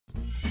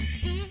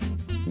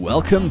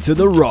Welcome to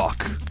The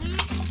Rock.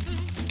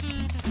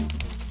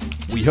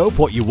 We hope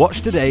what you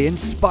watch today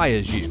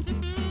inspires you.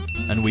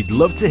 And we'd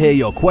love to hear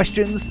your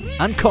questions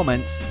and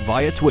comments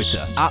via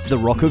Twitter at The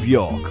Rock of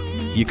York.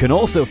 You can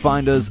also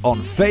find us on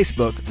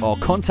Facebook or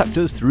contact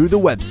us through the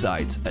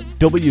website at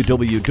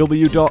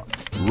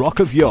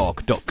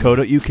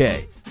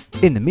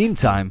www.rockofyork.co.uk. In the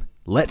meantime,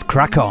 let's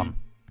crack on.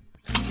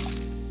 All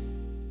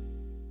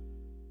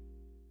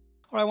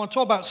right, I want to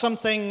talk about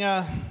something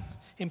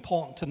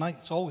important tonight.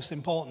 It's always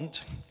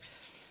important,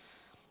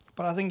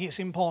 but I think it's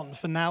important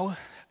for now.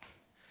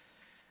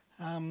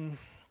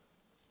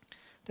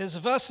 There's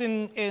a verse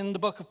in the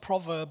book of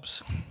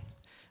Proverbs,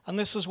 and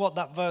this is what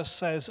that verse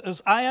says.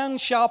 As iron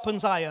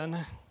sharpens iron,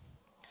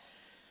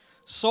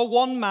 so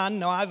one man,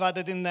 now I've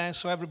added in there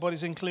so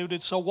everybody's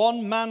included, so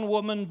one man,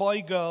 woman,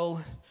 boy,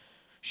 girl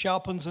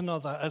sharpens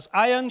another. As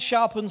iron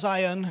sharpens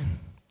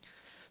iron,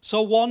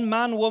 so one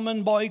man,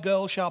 woman, boy,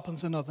 girl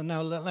sharpens another.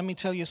 Now let me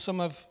tell you some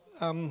of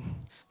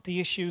the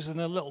issues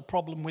and a little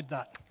problem with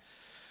that.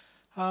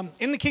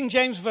 In the King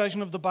James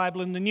Version of the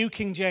Bible and the New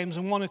King James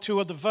and one or two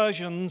other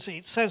versions,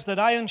 it says that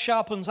iron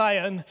sharpens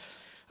iron,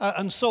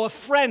 and so a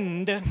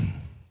friend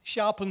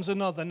sharpens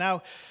another.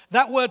 Now,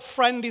 that word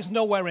friend is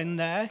nowhere in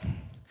there.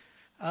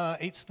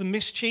 It's the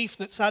mischief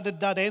that's added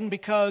that in,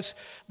 because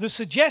the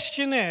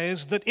suggestion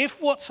is that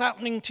if what's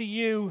happening to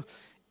you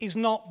is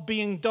not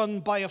being done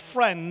by a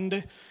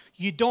friend,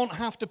 you don't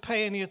have to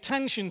pay any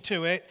attention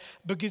to it,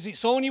 because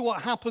it's only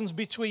what happens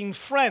between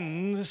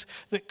friends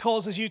that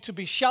causes you to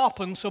be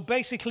sharpened. So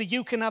basically,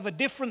 you can have a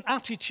different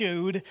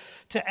attitude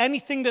to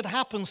anything that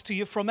happens to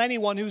you from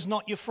anyone who's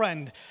not your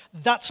friend.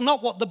 That's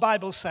not what the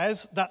Bible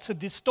says. That's a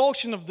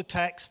distortion of the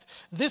text.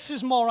 This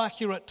is more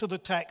accurate to the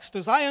text.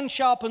 As iron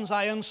sharpens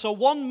iron, so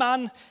one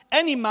man,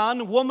 any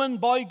man, woman,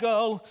 boy,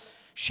 girl,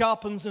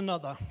 sharpens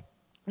another.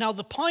 Now,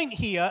 the point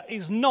here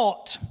is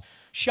not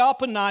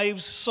sharper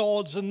knives,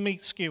 swords, and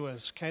meat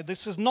skewers. Okay,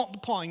 this is not the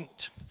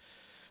point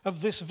of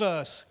this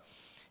verse.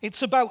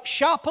 It's about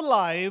sharper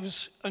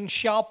lives and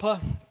sharper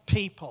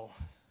people.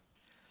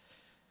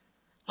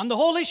 And the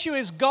whole issue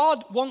is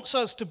God wants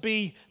us to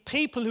be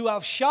people who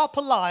have sharper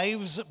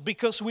lives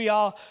because we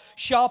are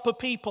sharper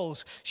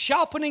peoples.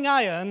 Sharpening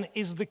iron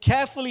is the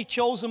carefully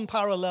chosen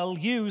parallel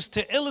used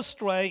to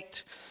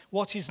illustrate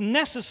what is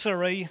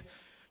necessary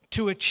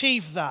to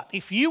achieve that.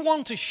 If you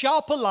want a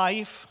sharper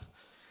life,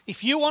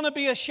 if you want to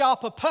be a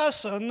sharper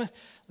person,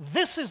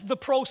 this is the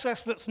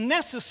process that's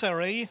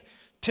necessary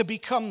to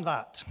become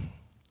that.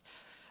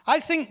 I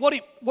think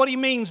what he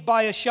means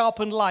by a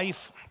sharpened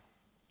life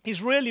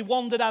is really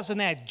one that has an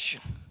edge.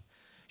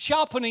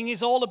 Sharpening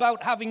is all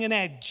about having an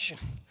edge.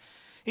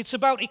 It's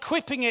about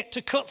equipping it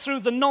to cut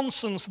through the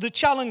nonsense, the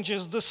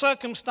challenges, the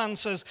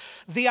circumstances,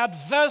 the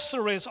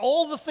adversaries,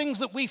 all the things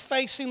that we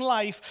face in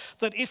life,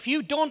 that if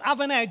you don't have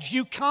an edge,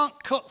 you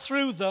can't cut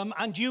through them,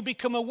 and you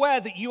become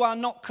aware that you are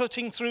not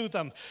cutting through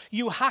them.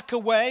 You hack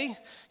away,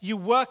 you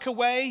work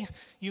away,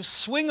 you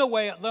swing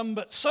away at them,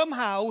 but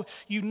somehow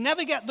you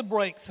never get the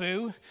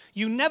breakthrough.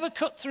 You never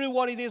cut through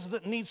what it is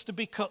that needs to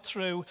be cut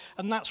through,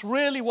 and that's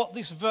really what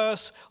this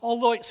verse,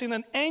 although it's in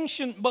an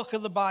ancient book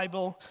of the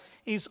Bible,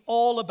 is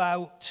all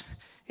about.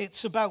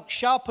 It's about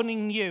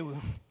sharpening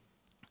you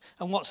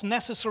and what's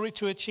necessary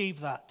to achieve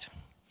that.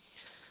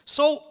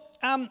 So,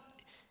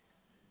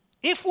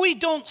 if we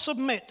don't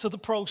submit to the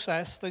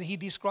process that he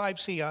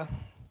describes here,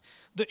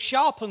 that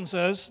sharpens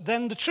us,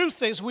 then the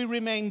truth is we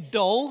remain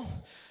dull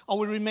or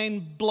we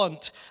remain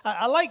blunt.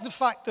 I like the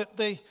fact that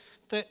the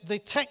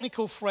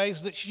technical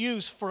phrase that's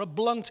used for a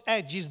blunt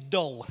edge is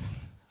dull,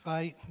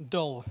 right?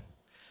 Dull.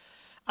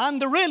 And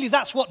really,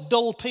 that's what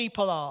dull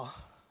people are.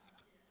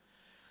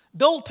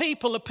 Dull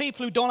people are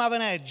people who don't have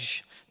an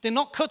edge. They're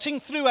not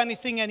cutting through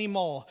anything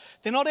anymore.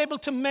 They're not able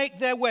to make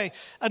their way.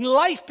 And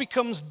life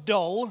becomes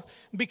dull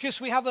because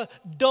we have a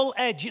dull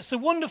edge. It's a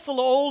wonderful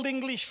old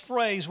English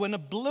phrase. When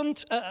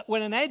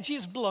an edge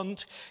is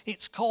blunt,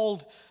 it's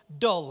called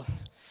dull.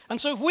 And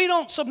so if we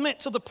don't submit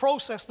to the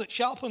process that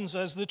sharpens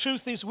us, the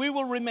truth is we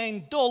will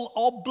remain dull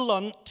or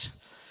blunt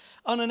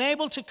and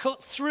unable to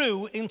cut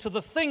through into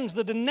the things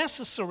that are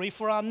necessary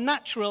for our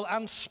natural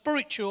and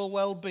spiritual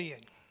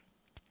well-being.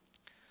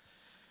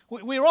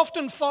 We're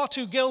often far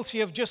too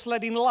guilty of just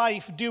letting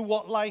life do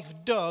what life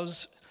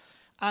does,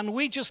 and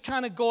we just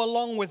kind of go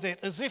along with it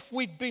as if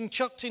we'd been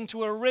chucked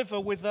into a river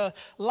with a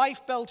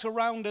life belt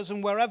around us,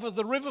 and wherever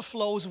the river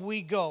flows,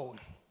 we go.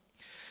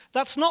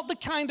 That's not the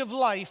kind of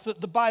life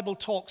that the Bible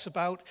talks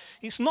about.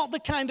 It's not the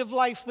kind of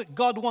life that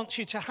God wants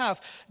you to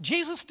have.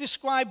 Jesus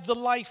described the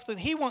life that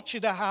he wants you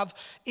to have.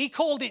 He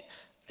called it,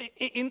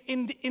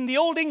 in the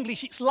Old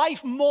English, it's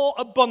life more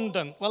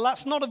abundant. Well,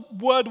 that's not a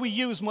word we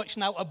use much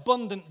now,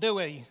 abundant, do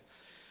we?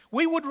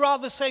 We would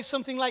rather say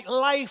something like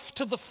life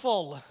to the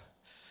full,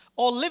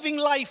 or living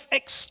life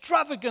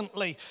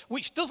extravagantly,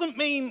 which doesn't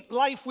mean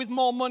life with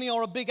more money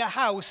or a bigger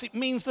house. It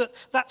means that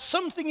that's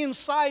something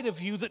inside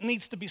of you that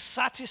needs to be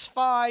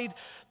satisfied,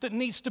 that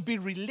needs to be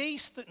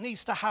released, that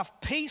needs to have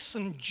peace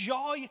and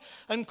joy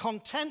and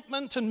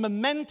contentment and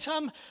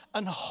momentum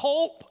and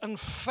hope and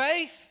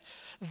faith.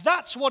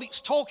 That's what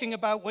it's talking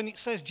about when it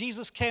says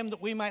Jesus came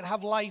that we might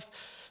have life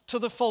to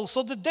the full.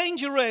 So the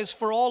danger is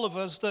for all of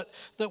us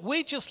that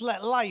we just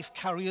let life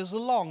carry us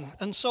along.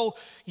 And so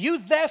you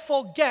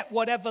therefore get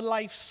whatever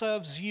life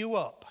serves you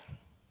up.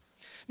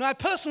 Now, I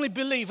personally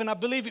believe, and I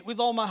believe it with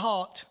all my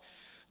heart,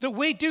 that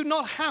we do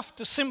not have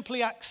to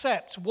simply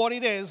accept what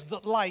it is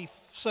that life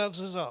serves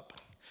us up.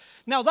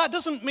 Now, that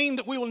doesn't mean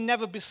that we will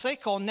never be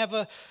sick or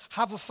never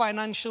have a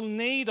financial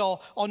need or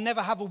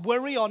never have a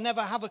worry or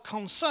never have a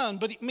concern,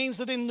 but it means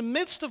that in the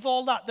midst of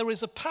all that, there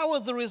is a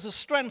power, there is a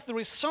strength, there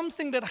is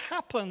something that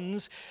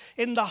happens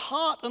in the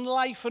heart and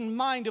life and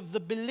mind of the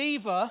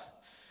believer,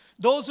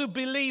 those who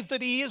believe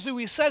that he is who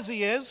he says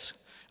he is,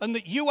 and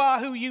that you are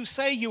who you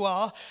say you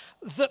are,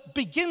 that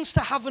begins to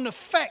have an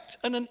effect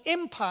and an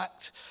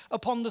impact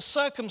upon the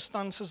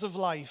circumstances of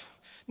life.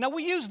 Now,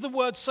 we use the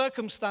word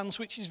circumstance,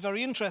 which is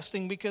very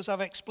interesting because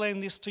I've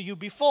explained this to you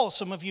before.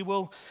 Some of you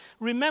will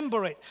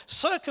remember it.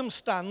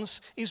 Circumstance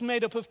is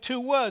made up of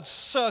two words,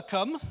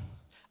 circum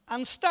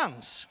and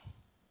stance,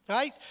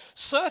 right?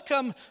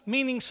 Circum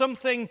meaning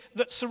something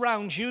that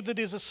surrounds you, that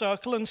is a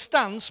circle, and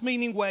stance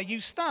meaning where you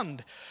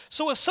stand.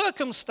 So a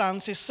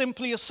circumstance is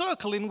simply a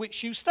circle in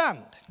which you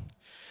stand.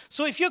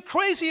 So if you're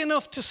crazy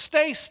enough to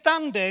stay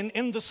standing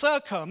in the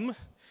circum,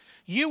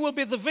 you will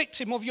be the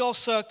victim of your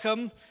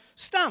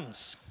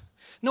circumstance.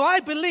 Now,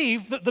 I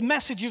believe that the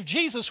message of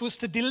Jesus was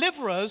to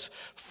deliver us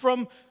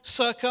from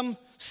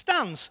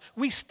circumstance.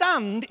 We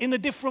stand in a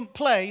different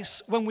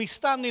place when we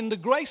stand in the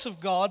grace of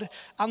God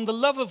and the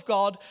love of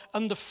God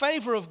and the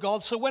favor of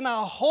God. So when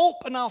our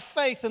hope and our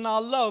faith and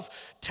our love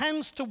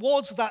tends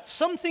towards that,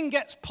 something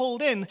gets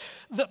pulled in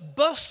that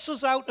busts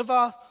us out of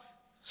our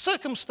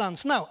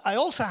circumstance. Now, I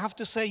also have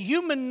to say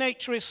human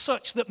nature is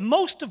such that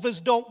most of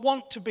us don't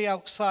want to be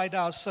outside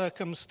our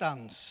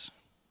circumstance.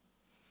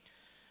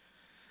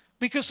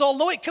 Because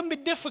although it can be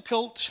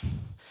difficult,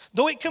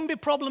 though it can be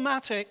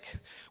problematic,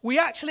 we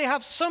actually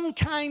have some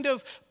kind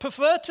of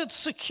perverted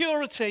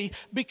security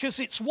because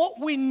it's what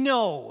we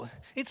know.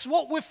 It's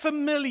what we're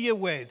familiar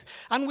with.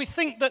 And we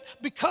think that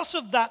because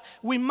of that,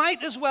 we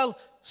might as well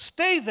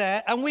stay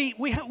there. And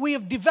we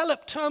have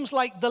developed terms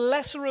like the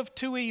lesser of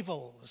two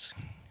evils.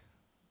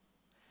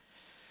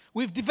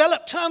 We've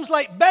developed terms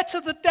like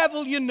better the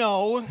devil you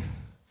know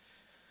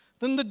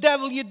than the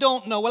devil you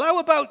don't know. Well, how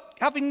about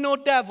having no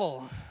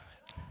devil?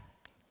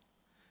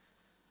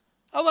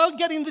 How about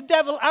getting the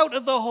devil out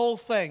of the whole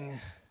thing?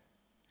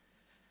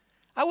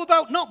 How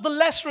about not the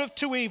lesser of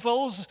two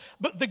evils,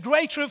 but the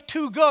greater of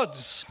two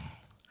goods?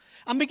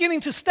 I'm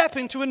beginning to step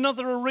into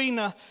another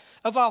arena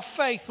of our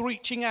faith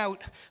reaching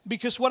out,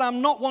 because what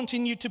I'm not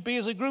wanting you to be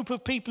is a group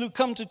of people who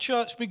come to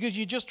church because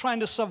you're just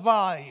trying to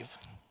survive.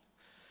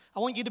 I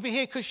want you to be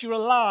here because you're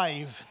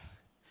alive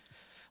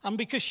and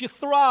because you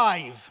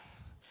thrive.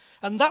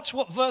 And that's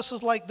what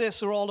verses like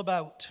this are all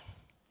about.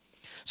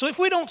 So if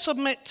we don't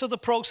submit to the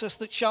process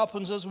that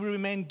sharpens us, we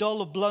remain dull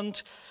or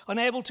blunt,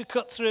 unable to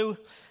cut through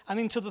and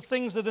into the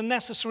things that are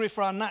necessary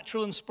for our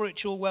natural and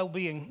spiritual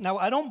well-being. Now,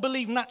 I don't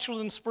believe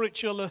natural and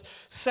spiritual are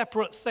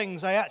separate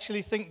things. I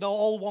actually think they're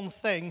all one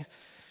thing.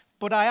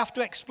 But I have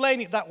to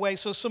explain it that way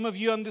so some of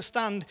you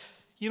understand.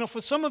 You know,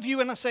 for some of you,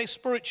 when I say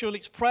spiritual,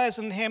 it's prayers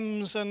and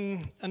hymns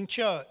and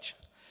church.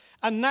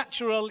 And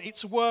natural,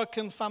 it's work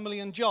and family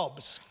and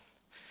jobs.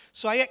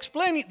 So I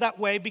explain it that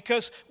way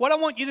because what I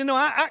want you to know,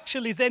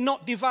 actually, they're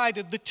not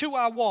divided. The two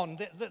are one.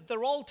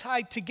 They're all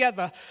tied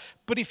together.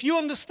 But if you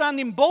understand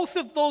in both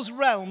of those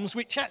realms,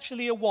 which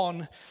actually are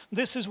one,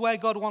 this is where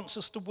God wants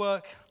us to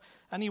work,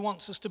 and he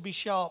wants us to be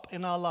sharp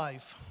in our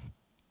life.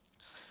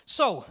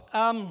 So,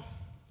 I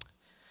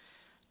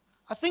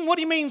think what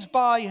he means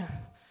by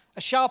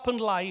a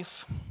sharpened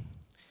life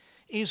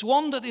is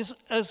one that is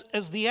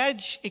as the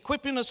edge,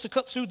 equipping us to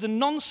cut through the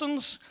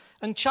nonsense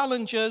and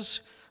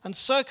challenges and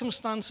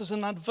circumstances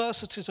and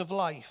adversities of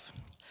life.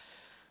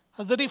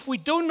 And that if we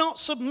do not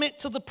submit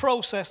to the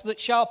process that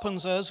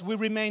sharpens us, we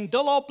remain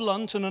dull or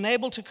blunt and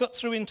unable to cut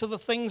through into the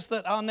things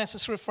that are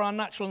necessary for our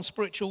natural and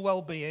spiritual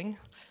well-being.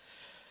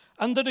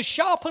 And that a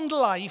sharpened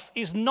life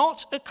is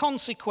not a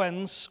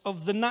consequence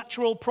of the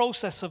natural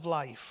process of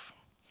life,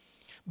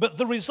 but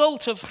the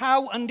result of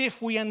how and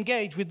if we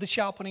engage with the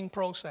sharpening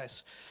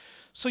process.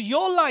 So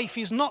your life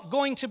is not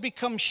going to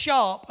become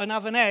sharp and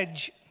have an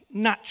edge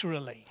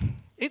naturally.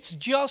 It's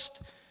just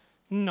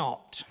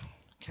not.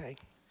 Okay.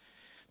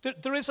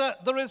 There is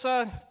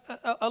a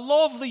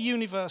law of the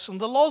universe,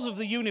 and the laws of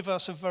the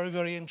universe are very,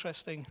 very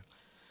interesting.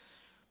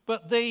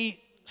 But the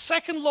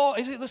second law,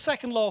 is it the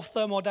second law of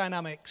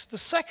thermodynamics? The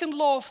second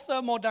law of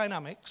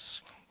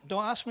thermodynamics,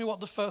 don't ask me what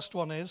the first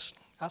one is.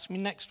 Ask me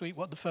next week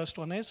what the first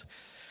one is.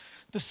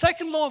 The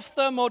second law of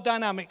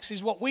thermodynamics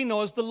is what we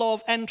know as the law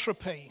of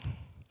entropy.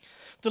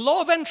 The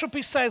law of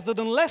entropy says that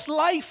unless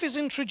life is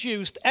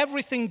introduced,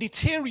 everything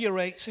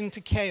deteriorates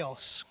into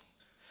chaos.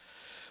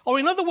 Or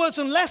in other words,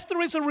 unless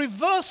there is a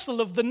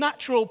reversal of the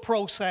natural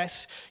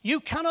process, you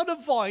cannot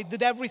avoid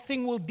that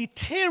everything will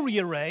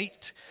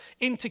deteriorate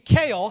into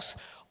chaos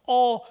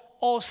or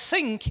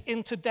sink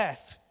into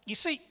death. You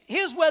see,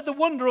 here's where the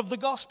wonder of the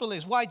gospel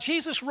is, why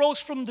Jesus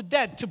rose from the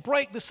dead to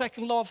break the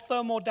second law of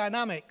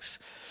thermodynamics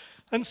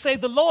and say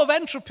the law of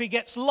entropy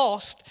gets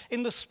lost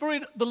in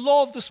the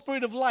law of the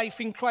Spirit of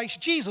life in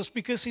Christ Jesus,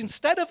 because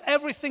instead of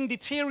everything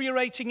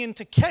deteriorating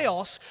into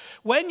chaos,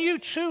 when you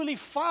truly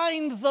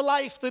find the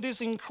life that is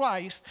in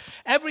Christ,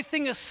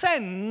 everything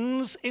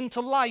ascends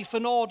into life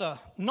and order.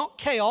 Not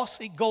chaos,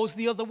 it goes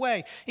the other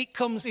way. It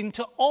comes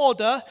into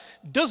order,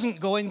 doesn't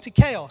go into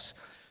chaos.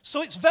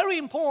 So it's very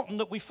important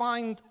that we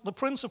find the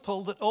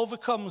principle that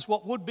overcomes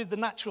what would be the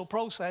natural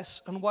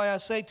process, and why I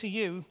say to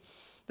you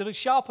that a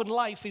sharpened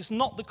life is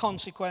not the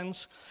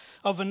consequence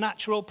of a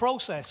natural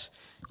process.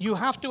 You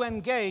have to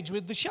engage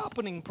with the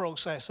sharpening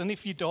process, and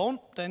if you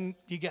don't, then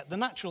you get the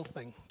natural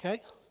thing,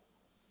 okay?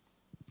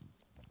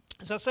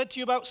 As I said to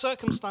you about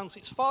circumstance,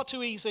 it's far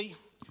too easy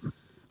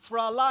for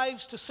our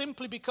lives to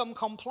simply become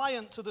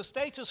compliant to the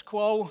status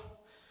quo,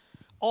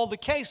 or the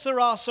que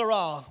sera,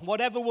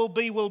 whatever will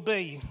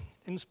be,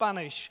 in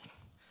Spanish.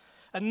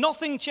 And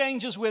nothing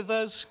changes with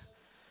us,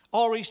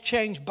 or is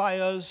changed by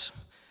us,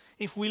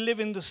 if we live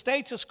in the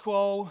status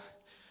quo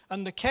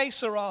and the que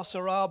sera,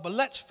 but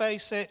let's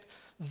face it,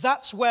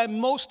 that's where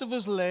most of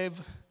us live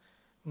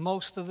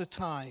most of the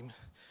time.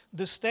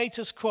 The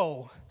status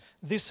quo.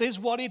 This is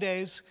what it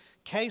is.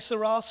 Que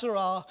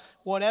sera,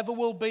 whatever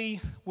will be,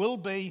 will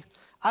be.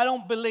 I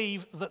don't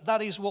believe that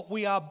that is what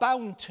we are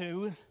bound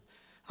to.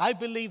 I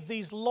believe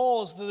these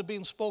laws that are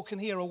being spoken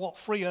here are what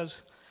free us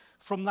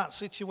from that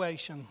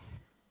situation.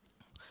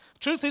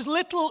 Truth is,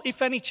 little,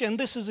 if any change, and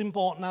this is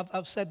important,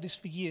 I've said this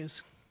for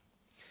years.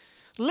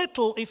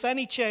 Little, if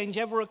any, change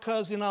ever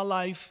occurs in our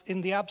life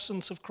in the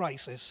absence of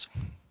crisis.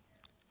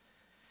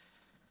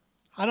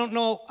 I don't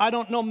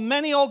know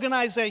many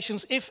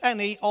organizations, if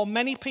any, or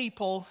many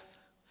people,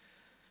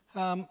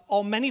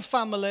 or many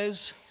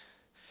families,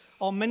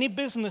 or many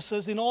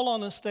businesses, in all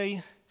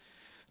honesty,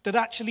 that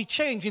actually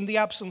change in the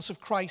absence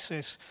of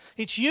crisis.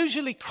 It's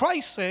usually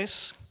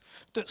crisis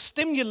that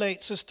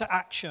stimulates us to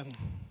action,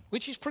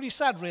 which is pretty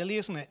sad, really,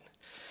 isn't it?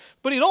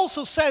 But it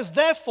also says,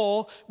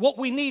 therefore, what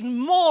we need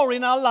more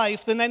in our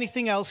life than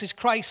anything else is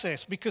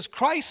crisis, because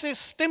crisis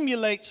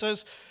stimulates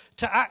us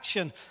to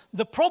action.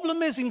 The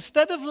problem is,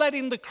 instead of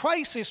letting the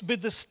crisis be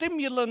the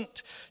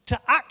stimulant to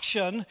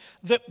action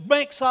that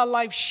makes our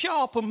life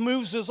sharp and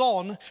moves us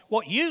on,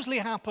 what usually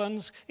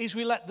happens is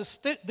we let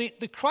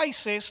the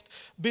crisis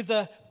be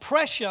the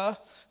pressure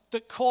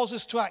that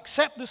causes us to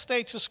accept the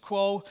status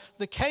quo,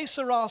 the que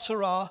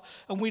sera,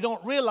 and we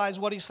don't realize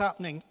what is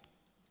happening.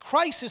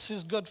 Crisis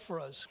is good for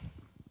us.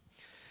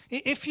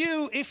 If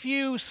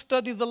you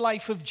study the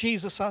life of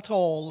Jesus at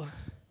all,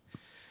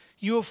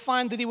 you will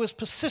find that he was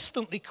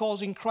persistently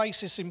causing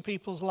crisis in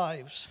people's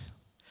lives.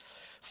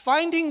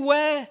 Finding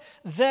where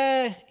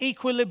their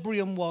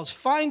equilibrium was,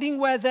 finding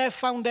where their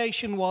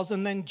foundation was,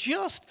 and then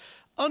just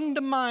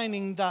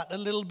undermining that a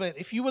little bit.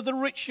 If you were the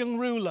rich young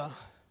ruler,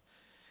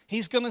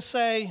 he's going to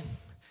say,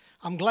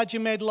 I'm glad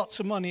you made lots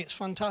of money, it's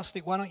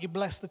fantastic, why don't you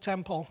bless the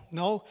temple?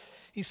 No,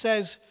 he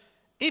says,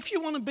 if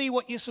you want to be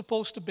what you're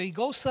supposed to be,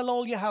 go sell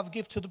all you have,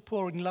 give to the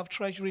poor, and you'll have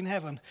treasure in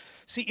heaven.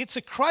 See, it's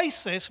a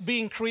crisis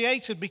being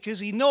created because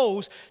he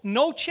knows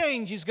no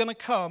change is going to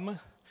come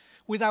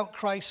without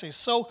crisis.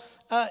 So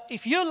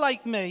if you're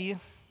like me,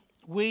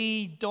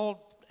 we don't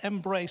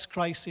embrace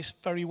crisis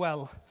very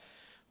well.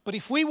 But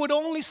if we would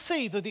only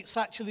see that it's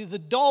actually the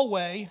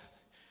doorway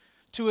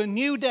to a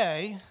new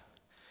day,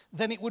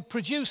 then it would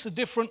produce a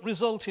different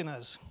result in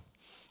us.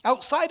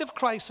 Outside of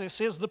crisis,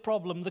 here's the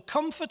problem. The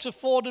comfort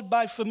afforded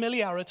by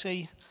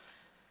familiarity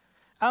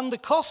and the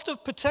cost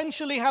of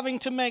potentially having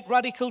to make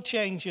radical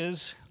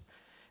changes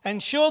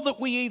ensure that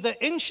we either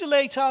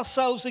insulate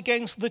ourselves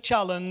against the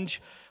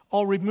challenge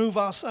or remove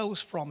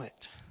ourselves from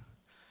it.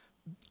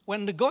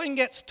 When the going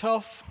gets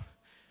tough,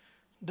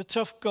 the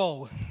tough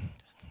go.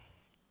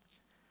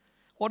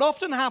 What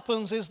often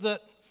happens is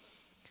that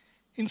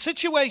in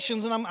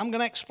situations, and I'm going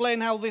to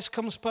explain how this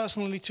comes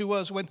personally to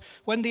us,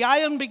 when the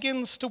iron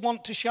begins to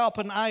want to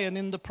sharpen iron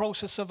in the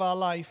process of our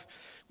life,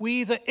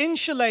 we either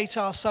insulate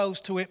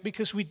ourselves to it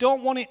because we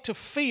don't want it to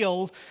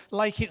feel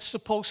like it's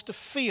supposed to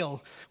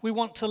feel. We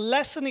want to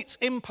lessen its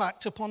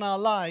impact upon our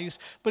lives,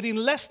 but in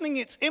lessening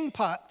its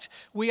impact,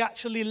 we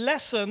actually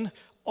lessen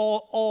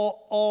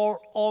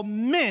or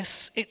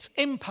miss its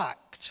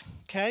impact,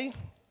 okay?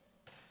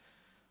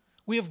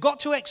 We have got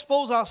to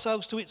expose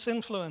ourselves to its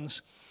influence.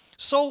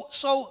 So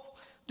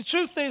the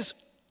truth is,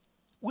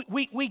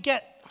 we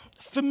get,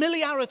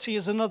 familiarity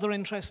is another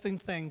interesting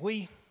thing.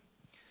 We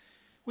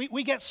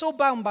get so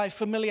bound by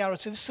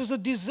familiarity. This is a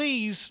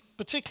disease,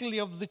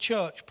 particularly of the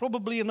church,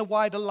 probably in a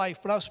wider life,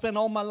 but I've spent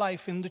all my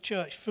life in the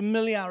church.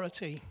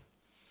 Familiarity.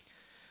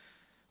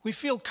 We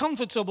feel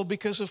comfortable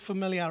because of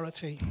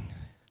familiarity.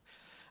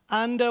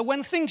 And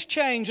when things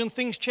change, and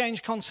things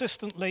change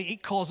consistently,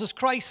 it causes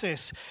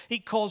crisis.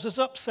 It causes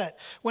upset.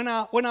 When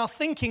our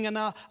thinking and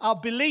our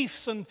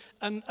beliefs and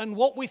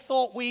what we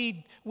thought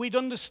we'd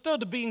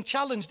understood are being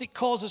challenged, it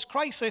causes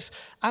crisis.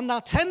 And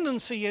our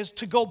tendency is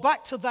to go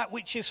back to that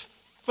which is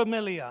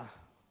familiar.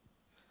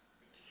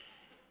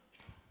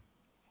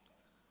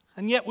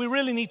 And yet we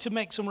really need to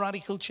make some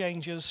radical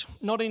changes,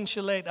 not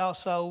insulate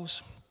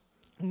ourselves,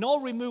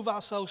 nor remove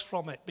ourselves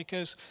from it.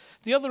 Because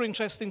the other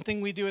interesting thing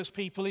we do as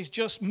people is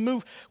just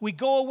move. We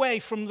go away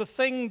from the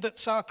thing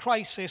that's our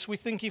crisis. We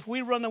think if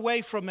we run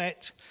away from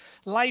it,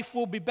 life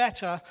will be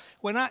better.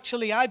 When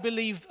actually I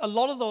believe a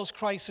lot of those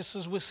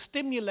crises were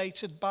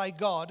stimulated by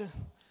God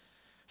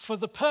for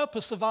the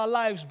purpose of our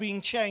lives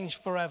being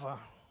changed forever.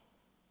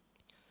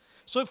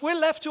 So if we're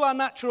left to our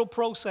natural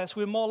process,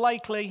 we're more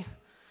likely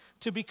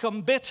to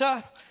become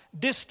bitter,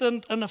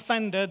 distant, and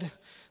offended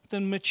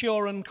than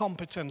mature and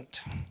competent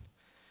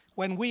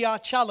when we are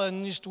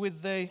challenged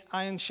with the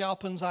iron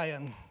sharpens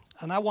iron.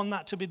 And I want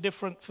that to be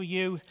different for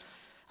you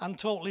and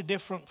totally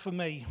different for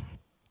me.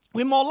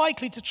 We're more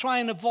likely to try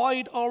and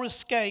avoid or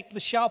escape the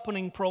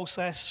sharpening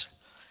process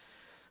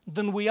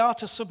than we are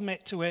to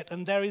submit to it.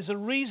 And there is a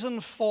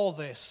reason for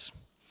this.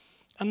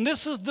 And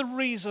this is the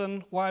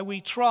reason why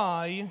we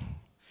try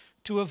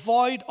to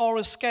avoid or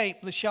escape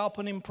the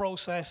sharpening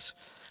process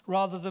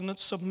rather than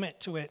submit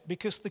to it.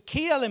 Because the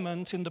key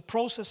element in the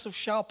process of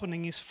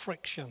sharpening is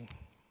friction.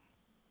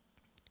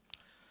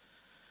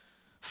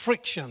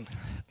 Friction.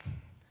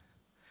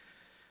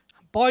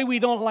 Boy, we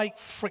don't like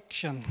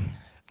friction.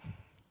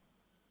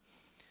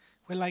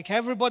 We like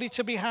everybody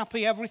to be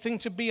happy, everything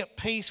to be at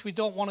peace. We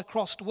don't want a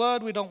crossed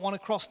word. We don't want a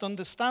crossed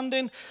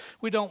understanding.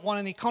 We don't want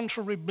any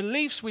contrary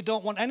beliefs. We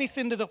don't want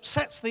anything that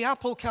upsets the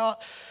apple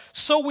cart.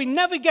 So we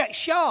never get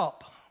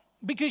sharp,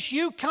 because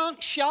you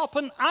can't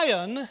sharpen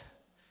iron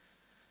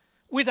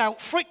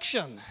without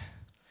friction.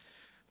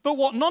 But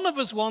what none of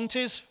us want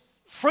is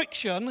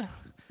friction.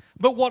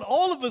 But what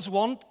all of us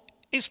want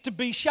is to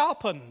be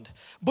sharpened.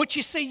 But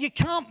you see, you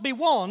can't be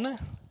one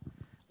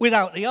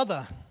without the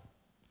other.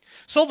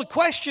 So the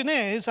question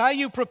is, are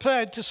you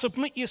prepared to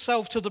submit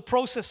yourself to the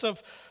process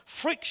of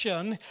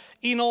friction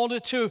in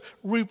order to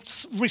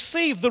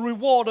receive the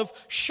reward of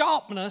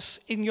sharpness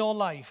in your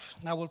life?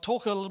 Now, we'll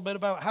talk a little bit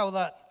about how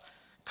that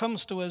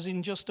comes to us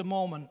in just a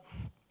moment.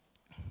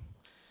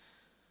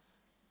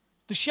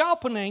 The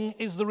sharpening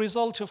is the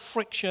result of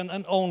friction,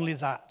 and only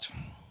that.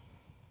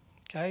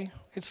 Okay?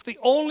 It's the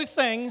only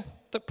thing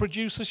that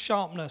produces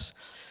sharpness.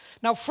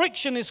 Now,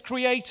 friction is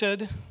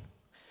created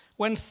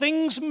when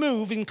things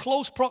move in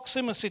close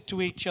proximity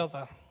to each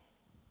other.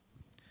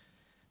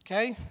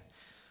 Okay?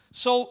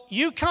 So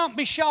you can't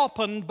be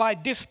sharpened by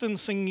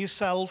distancing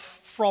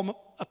yourself from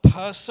a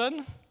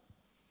person,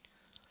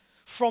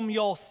 from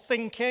your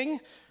thinking,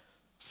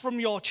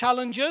 from your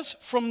challenges,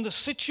 from the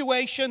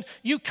situation.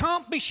 You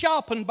can't be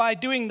sharpened by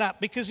doing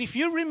that, because if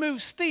you remove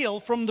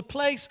steel from the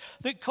place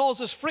that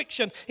causes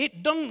friction,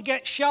 it doesn't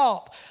get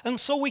sharp. And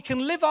so we can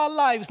live our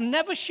lives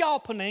never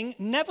sharpening,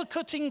 never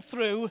cutting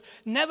through,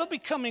 never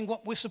becoming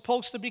what we're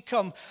supposed to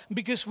become,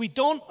 because we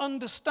don't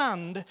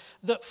understand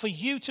that for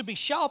you to be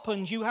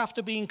sharpened, you have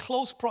to be in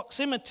close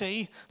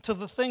proximity to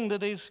the thing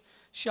that is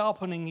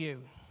sharpening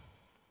you.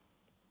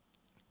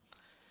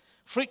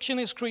 Friction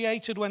is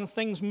created when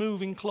things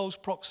move in close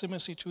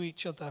proximity to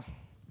each other.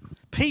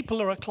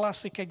 People are a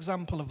classic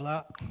example of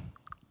that.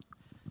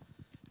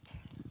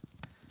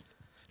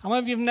 How many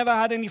of you have never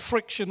had any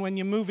friction when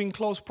you move in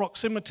close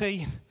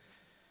proximity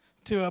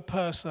to a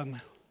person?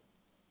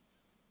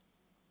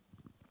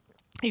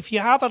 If you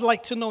have, I'd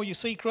like to know your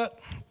secret.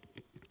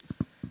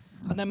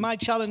 And then my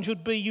challenge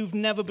would be, you've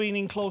never been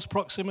in close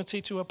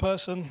proximity to a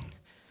person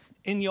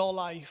in your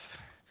life.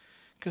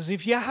 Because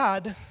if you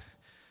had,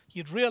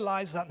 you'd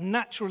realize that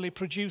naturally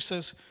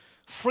produces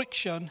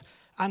friction.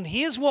 And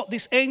here's what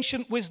this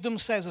ancient wisdom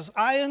says: as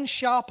iron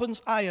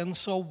sharpens iron,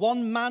 so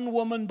one man,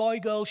 woman, boy,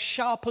 girl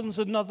sharpens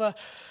another.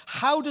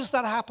 How does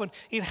that happen?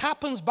 It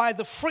happens by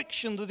the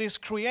friction that is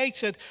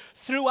created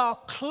through our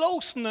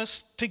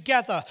closeness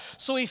together.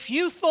 So if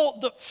you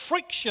thought that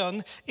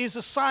friction is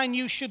a sign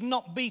you should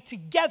not be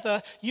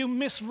together, you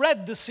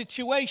misread the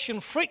situation.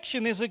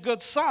 Friction is a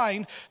good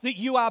sign that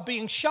you are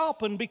being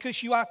sharpened,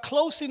 because you are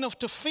close enough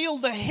to feel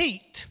the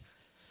heat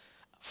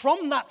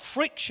from that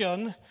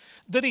friction,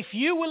 that if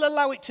you will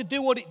allow it to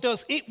do what it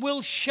does, it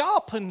will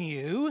sharpen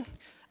you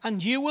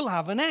and you will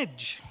have an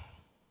edge.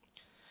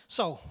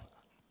 So,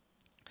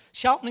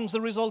 sharpening is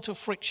the result of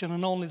friction,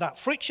 and only that.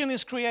 Friction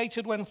is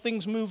created when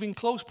things move in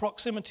close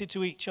proximity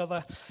to each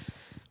other.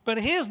 But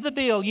here's the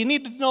deal. You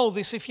need to know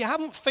this. If you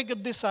haven't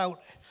figured this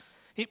out,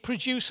 it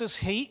produces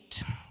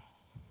heat.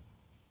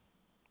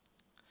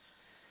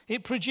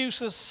 It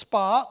produces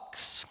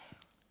sparks.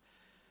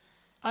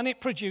 And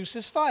it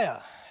produces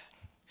fire.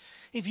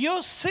 If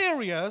you're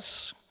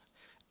serious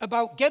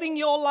about getting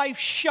your life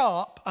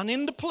sharp and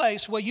in the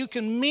place where you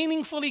can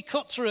meaningfully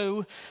cut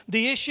through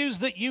the issues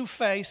that you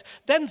face,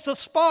 then the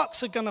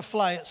sparks are going to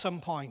fly at some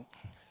point.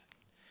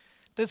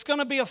 There's going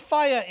to be a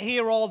fire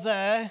here or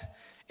there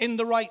in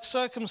the right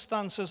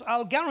circumstances.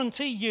 I'll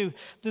guarantee you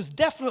there's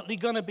definitely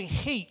going to be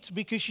heat,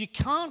 because you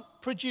can't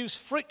produce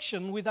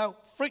friction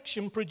without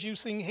friction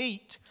producing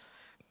heat,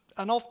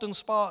 and often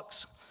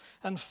sparks.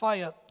 and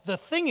fire. The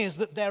thing is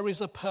that there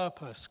is a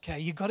purpose, okay?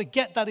 You've got to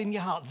get that in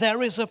your heart.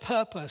 There is a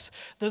purpose.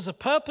 There's a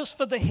purpose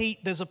for the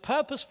heat. There's a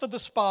purpose for the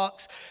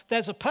sparks.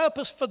 There's a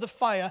purpose for the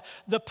fire.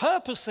 The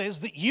purpose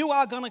is that you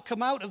are going to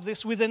come out of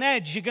this with an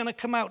edge. You're going to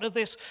come out of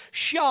this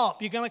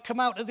sharp. You're going to come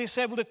out of this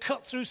able to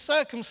cut through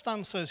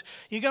circumstances.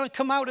 You're going to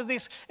come out of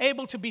this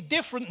able to be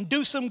different and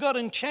do some good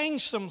and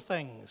change some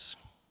things.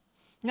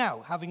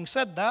 Now, having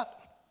said that,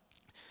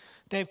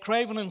 Dave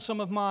Craven and some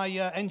of my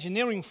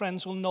engineering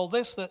friends will know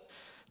this,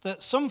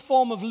 that some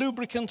form of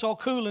lubricant or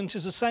coolant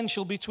is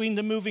essential between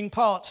the moving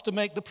parts to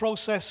make the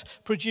process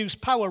produce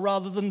power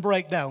rather than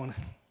break down.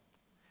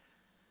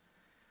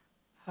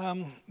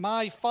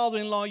 My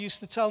father-in-law used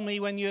to tell me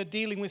when you're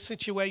dealing with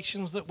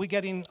situations that we're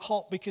getting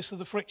hot because of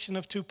the friction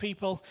of two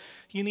people,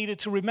 you needed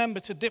to remember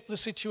to dip the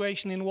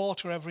situation in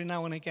water every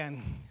now and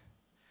again.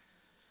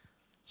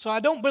 So I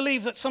don't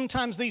believe that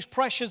sometimes these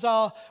pressures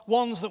are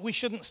ones that we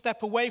shouldn't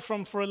step away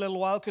from for a little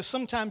while, because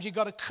sometimes you've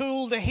got to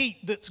cool the heat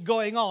that's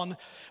going on,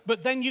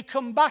 but then you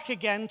come back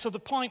again to the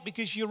point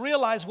because you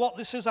realize what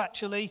this is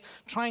actually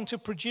trying to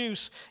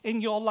produce in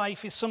your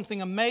life is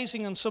something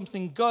amazing and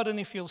something good, and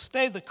if you'll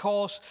stay the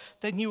course,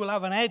 then you will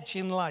have an edge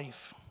in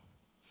life.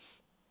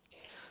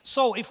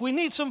 So if we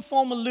need some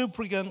form of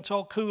lubricant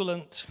or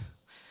coolant,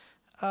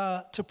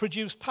 to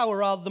produce power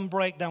rather than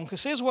breakdown.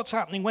 Because here's what's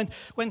happening.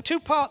 When two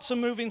parts are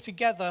moving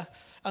together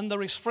and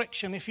there is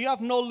friction, if you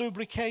have no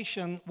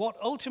lubrication, what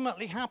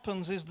ultimately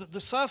happens is that the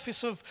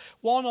surface of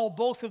one or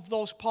both of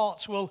those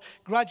parts will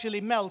gradually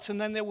melt and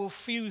then they will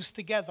fuse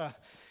together.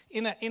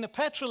 In a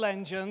petrol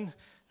engine,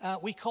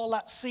 we call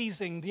that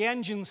seizing. The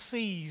engine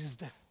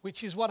seized,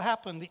 which is what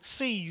happened. It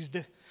seized.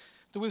 There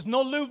was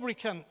no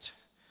lubricant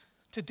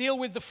to deal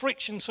with the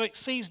friction, so it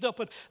seized up.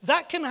 And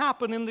that can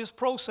happen in this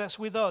process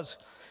with us.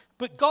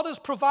 But God has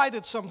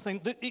provided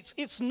something. That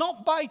it's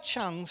not by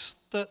chance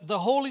that the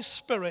Holy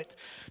Spirit,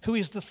 who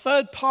is the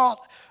third part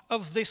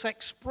of this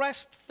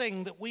expressed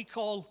thing that we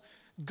call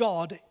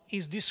God,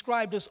 is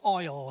described as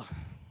oil.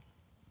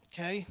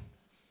 Okay?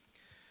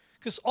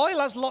 Because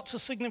oil has lots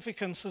of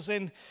significances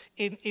in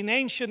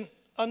ancient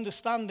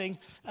understanding.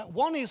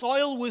 One is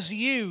oil was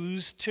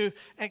used to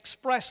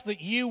express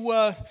that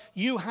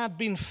you had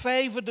been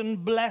favored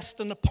and blessed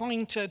and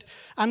appointed,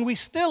 and we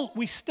still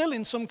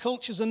in some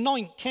cultures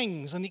anoint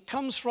kings, and it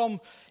comes from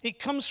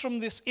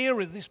this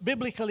era, this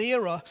biblical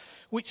era,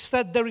 which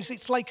said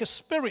it's like a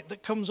spirit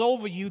that comes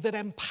over you that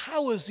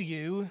empowers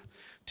you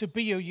to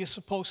be who you're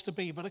supposed to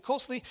be. But of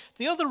course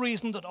the other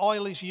reason that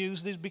oil is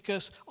used is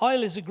because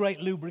oil is a great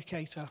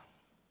lubricator.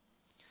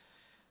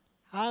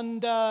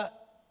 And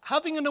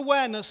having an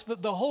awareness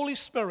that the Holy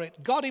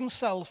Spirit, God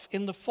himself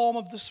in the form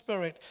of the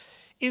Spirit,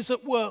 is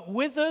at work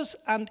with us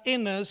and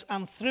in us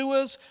and through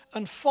us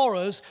and for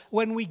us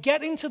when we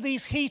get into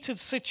these heated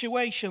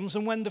situations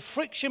and when the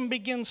friction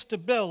begins to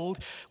build,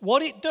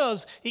 what it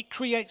does, it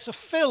creates a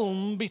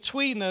film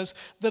between us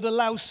that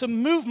allows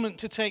some movement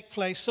to take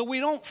place so we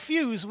don't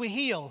fuse, we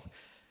heal.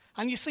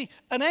 And you see,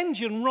 an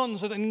engine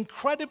runs at an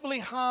incredibly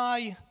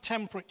high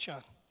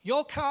temperature.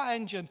 Your car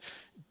engine,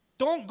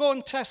 don't go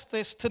and test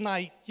this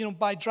tonight,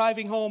 by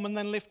driving home and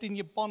then lifting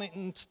your bonnet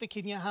and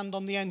sticking your hand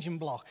on the engine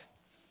block.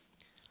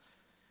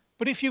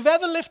 But if you've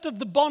ever lifted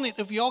the bonnet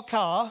of your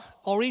car,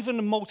 or even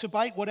a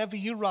motorbike, whatever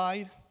you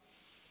ride,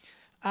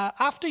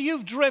 after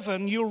you've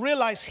driven, you'll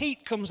realize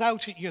heat comes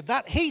out at you.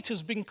 That heat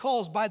has been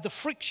caused by the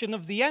friction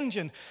of the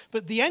engine.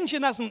 But the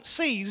engine hasn't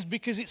seized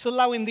because it's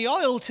allowing the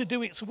oil to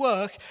do its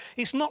work.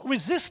 It's not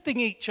resisting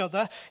each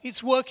other.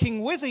 It's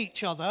working with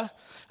each other.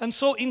 And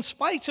so in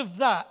spite of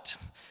that,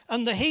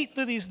 and the heat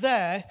that is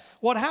there,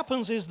 what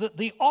happens is that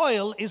the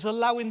oil is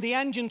allowing the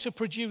engine to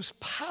produce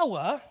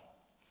power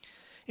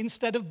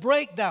instead of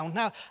breakdown.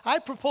 Now, I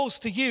propose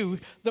to you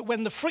that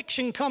when the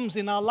friction comes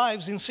in our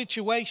lives in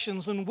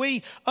situations and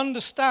we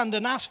understand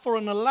and ask for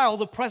and allow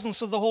the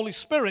presence of the Holy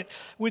Spirit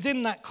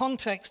within that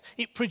context,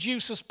 it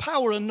produces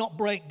power and not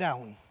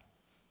breakdown.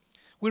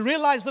 We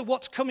realize that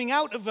what's coming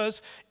out of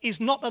us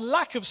is not a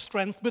lack of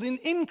strength, but an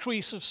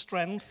increase of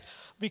strength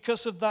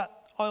because of that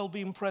oil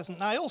being present.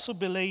 Now, I also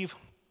believe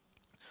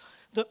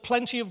that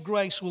plenty of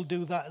grace will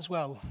do that as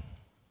well.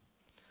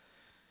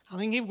 I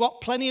think you've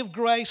got plenty of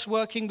grace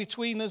working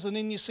between us and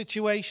in your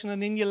situation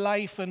and in your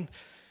life, and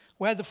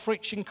where the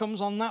friction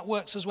comes on, that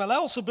works as well. I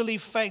also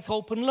believe faith,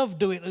 hope, and love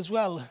do it as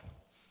well.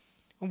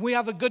 And we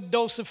have a good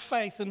dose of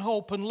faith and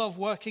hope and love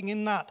working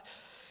in that.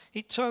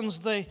 It turns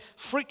the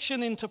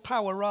friction into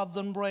power rather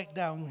than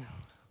breakdown.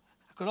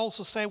 I could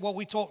also say what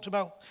we talked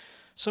about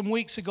some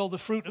weeks ago, the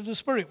fruit of the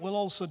Spirit will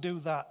also do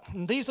that.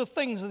 And these are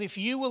things that if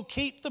you will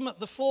keep them at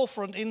the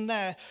forefront in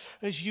there,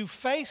 as you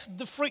face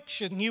the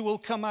friction, you will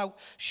come out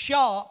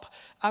sharp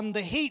and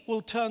the heat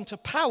will turn to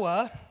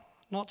power,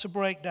 not to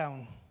break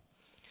down.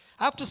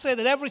 I have to say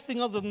that everything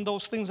other than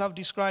those things I've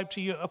described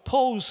to you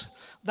oppose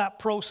that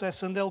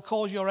process and they'll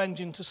cause your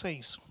engine to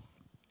cease.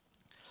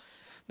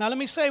 Now let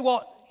me say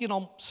what,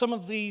 some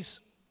of these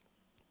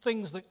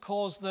things that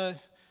cause the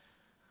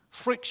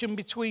friction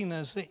between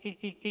us.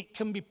 It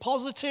can be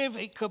positive,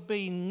 it could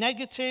be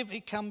negative,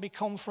 it can be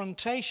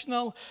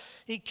confrontational,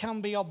 it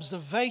can be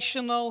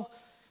observational,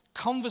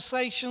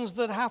 conversations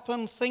that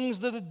happen, things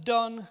that are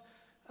done,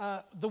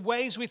 the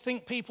ways we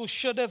think people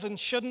should have and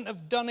shouldn't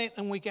have done it,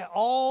 and we get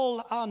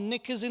all our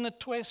knickers in a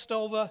twist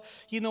over,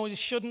 you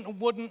shouldn't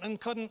and wouldn't and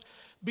couldn't,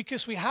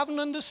 because we haven't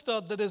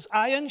understood that as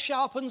iron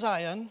sharpens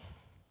iron,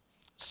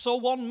 so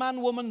one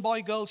man, woman,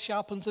 boy, girl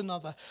sharpens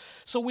another.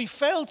 So we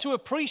fail to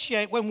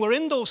appreciate when we're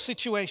in those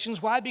situations.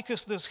 Why?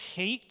 Because there's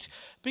heat,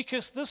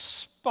 because there's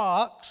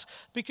sparks,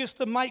 because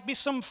there might be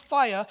some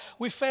fire.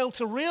 We fail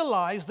to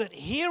realize that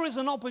here is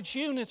an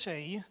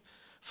opportunity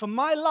for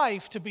my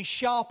life to be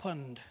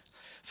sharpened.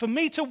 For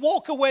me to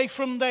walk away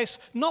from this,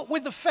 not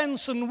with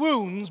offense and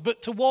wounds,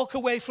 but to walk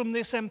away from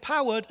this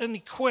empowered and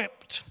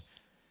equipped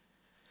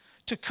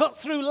to cut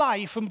through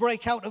life and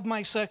break out of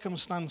my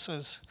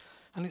circumstances.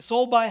 And it's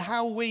all by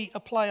how we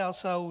apply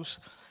ourselves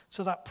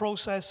to that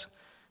process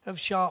of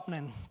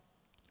sharpening.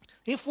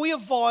 If we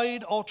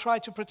avoid or try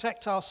to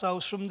protect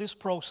ourselves from this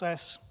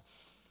process,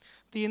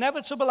 the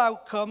inevitable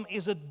outcome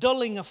is a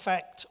dulling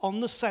effect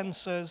on the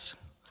senses,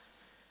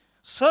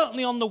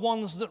 certainly on the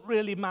ones that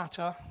really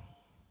matter.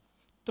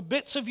 The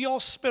bits of your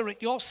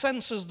spirit, your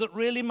senses that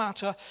really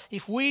matter,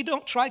 if we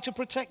don't try to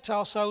protect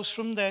ourselves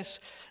from this,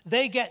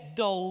 they get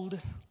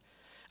dulled.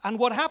 And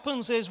what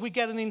happens is we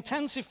get an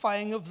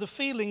intensifying of the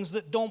feelings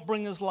that don't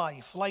bring us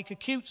life, like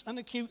an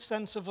acute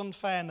sense of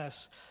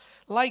unfairness,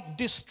 like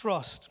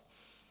distrust,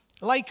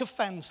 like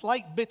offense,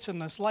 like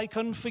bitterness, like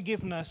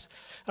unforgiveness,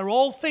 are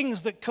all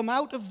things that come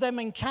out of them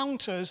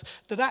encounters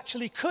that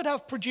actually could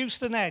have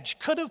produced an edge,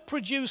 could have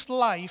produced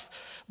life,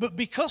 but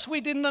because we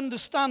didn't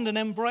understand and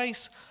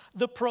embrace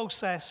the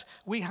process,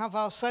 we have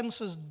our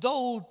senses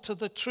dulled to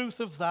the truth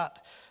of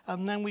that,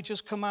 and then we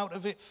just come out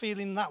of it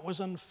feeling that was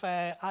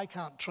unfair, I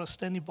can't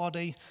trust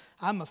anybody,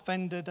 I'm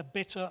offended, a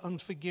bitter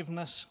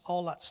unforgiveness,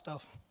 all that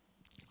stuff.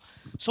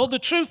 So the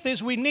truth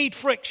is we need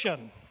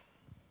friction.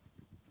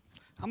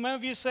 How many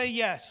of you say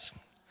yes?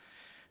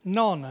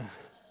 None.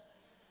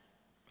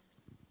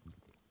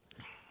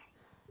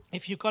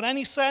 If you've got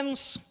any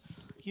sense,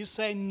 you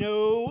say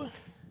no.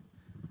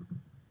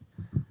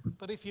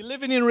 But if you're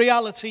living in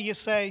reality, you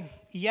say,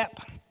 yep,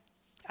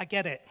 I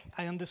get it,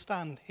 I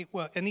understand, it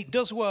works. And it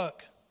does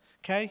work,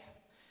 okay?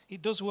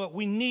 It does work.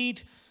 We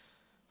need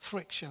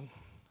friction.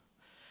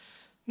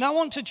 Now I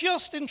want to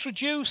just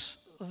introduce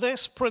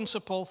this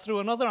principle through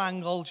another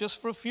angle,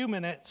 just for a few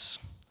minutes,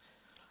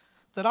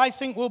 that I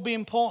think will be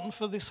important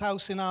for this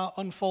house in our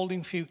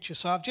unfolding future.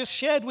 So I've just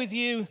shared with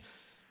you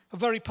a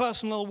very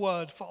personal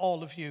word for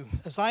all of you.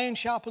 As iron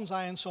sharpens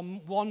iron, so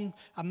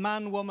a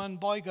man, woman,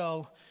 boy,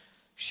 girl,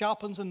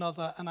 sharpens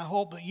another, and I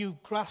hope that you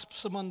grasp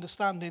some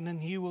understanding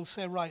and you will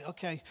say, right,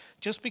 okay,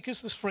 just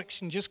because there's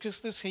friction, just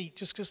because there's heat,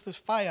 just because there's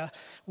fire,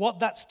 what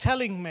that's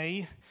telling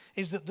me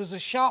is that there's a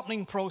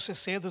sharpening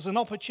process here. There's an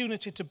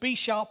opportunity to be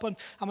sharpened.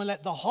 I'm going to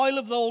let the oil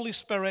of the Holy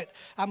Spirit,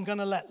 I'm going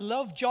to let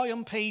love, joy,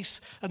 and peace,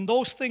 and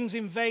those things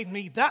invade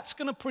me. That's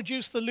going to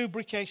produce the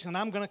lubrication, and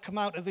I'm going to come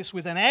out of this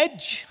with an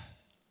edge,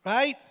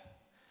 right,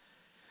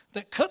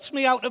 that cuts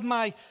me out of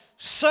my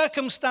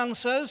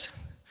circumstances,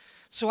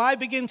 so I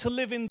begin to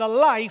live in the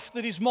life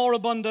that is more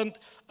abundant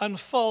and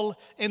full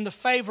in the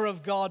favor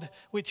of God,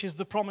 which is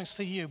the promise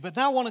to you. But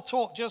now I want to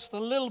talk just a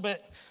little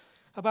bit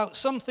about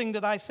something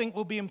that I think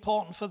will be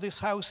important for this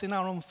house in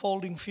our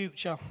unfolding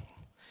future.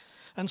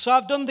 And so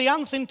I've done the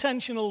Anth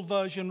intentional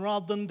version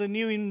rather than the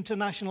New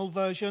International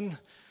version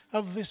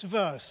of this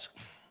verse.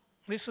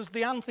 This is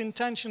the Anth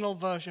intentional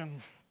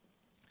version.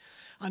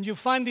 And you'll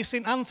find this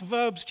in Anth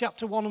Verbs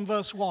chapter 1 and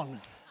verse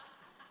 1.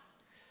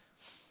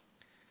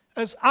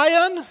 As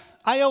iron,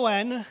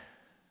 I-O-N,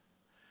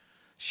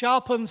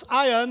 sharpens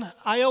iron,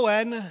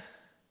 I-O-N,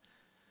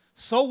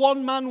 so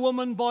one man,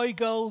 woman, boy,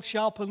 girl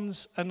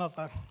sharpens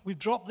another. We've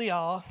dropped the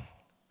R.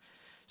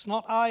 It's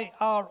not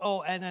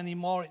I-R-O-N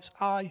anymore, it's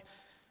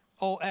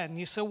I-O-N.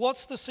 You say,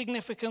 what's the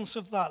significance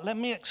of that? Let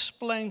me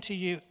explain to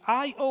you.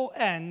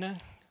 I-O-N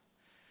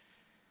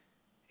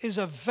is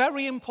a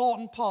very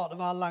important part of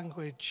our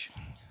language,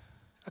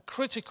 a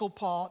critical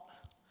part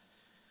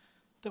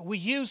that we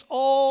use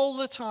all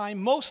the time,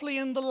 mostly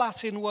in the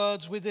Latin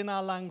words within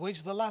our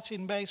language, the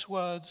Latin-based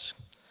words.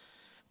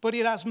 But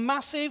it has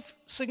massive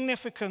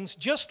significance,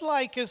 just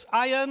like as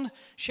iron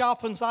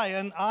sharpens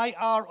iron,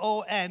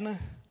 I-R-O-N,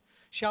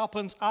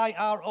 sharpens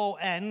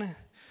I-R-O-N.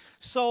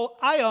 So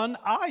iron,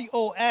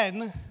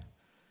 I-O-N,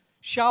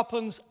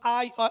 sharpens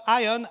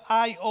iron,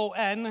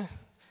 I-O-N,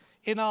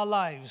 in our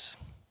lives.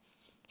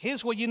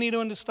 Here's what you need to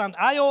understand.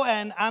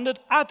 I-O-N,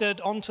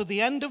 added onto the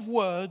end of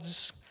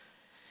words,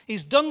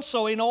 is done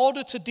so in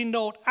order to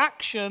denote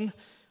action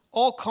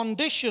or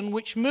condition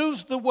which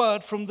moves the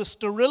word from the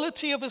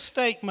sterility of a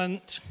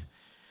statement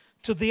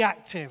to the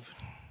active.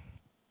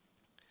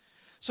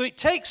 So it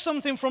takes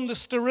something from the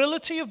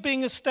sterility of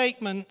being a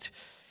statement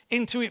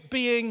into it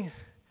being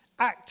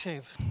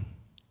active.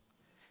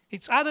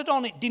 It's added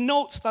on, it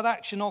denotes that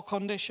action or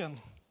condition.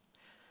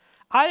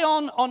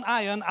 Ion on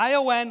iron,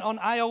 I-O-N on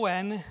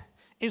I-O-N,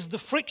 is the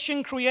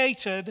friction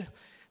created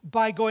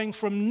by going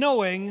from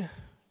knowing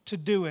to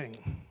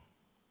doing.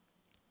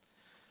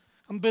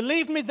 And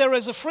believe me, there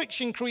is a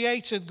friction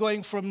created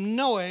going from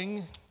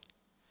knowing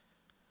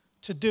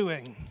to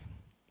doing.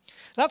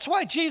 That's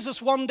why Jesus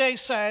one day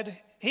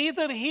said, "He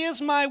that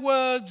hears my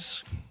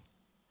words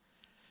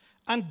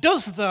and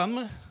does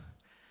them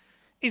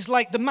is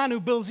like the man who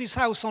builds his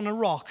house on a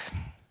rock,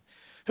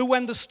 who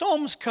when the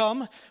storms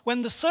come,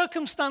 when the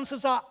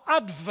circumstances are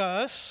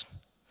adverse,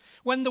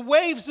 when the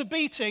waves are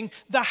beating,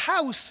 the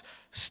house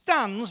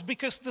stands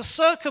because the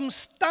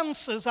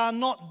circumstances are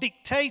not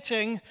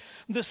dictating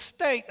the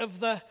state of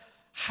the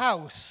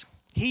house.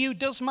 He who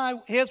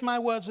hears my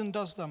words and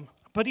does them."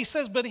 But he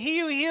says, "But he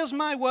who hears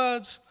my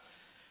words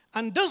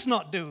and does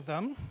not do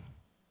them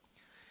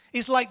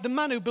is like the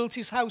man who built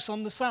his house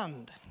on the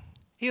sand."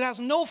 He has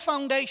no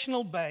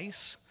foundational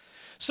base.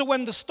 So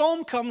when the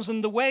storm comes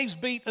and the waves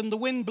beat and the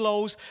wind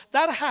blows,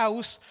 that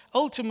house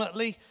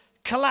ultimately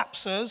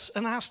collapses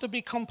and has to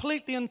be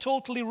completely and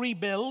totally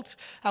rebuilt,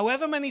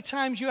 however many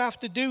times you have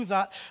to do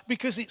that,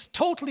 because it's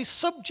totally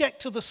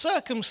subject to the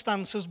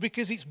circumstances,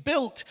 because it's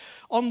built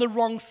on the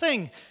wrong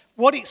thing.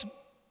 What it's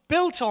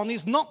built on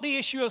is not the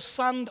issue of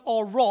sand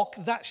or rock,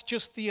 that's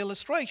just the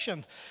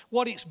illustration.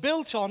 What it's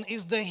built on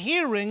is the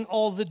hearing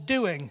or the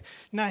doing.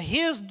 Now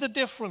here's the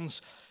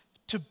difference.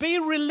 To be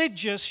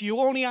religious, you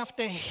only have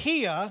to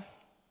hear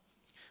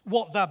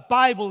what the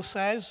Bible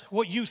says,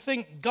 what you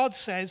think God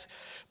says.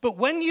 But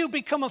when you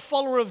become a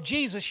follower of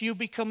Jesus, you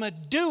become a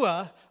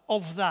doer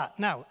of that.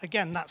 Now,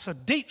 again, that's a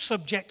deep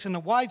subject and a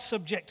wide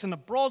subject and a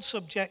broad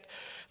subject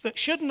that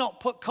should not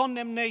put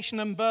condemnation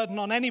and burden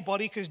on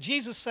anybody, because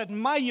Jesus said,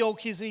 "My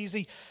yoke is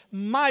easy,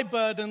 my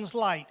burden's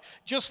light.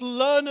 Just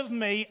learn of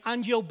me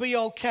and you'll be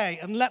okay."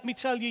 And let me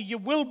tell you, you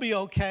will be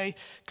okay,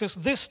 because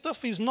this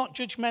stuff is not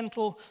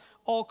judgmental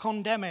or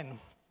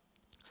condemning.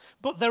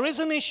 But there is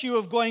an issue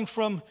of going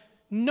from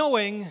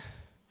knowing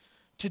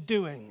to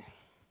doing,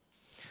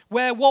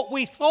 where what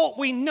we thought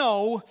we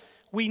know,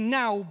 we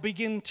now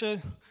begin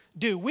to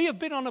do. We have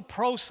been on a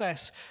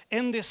process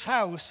in this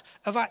house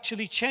of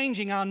actually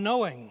changing our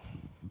knowing.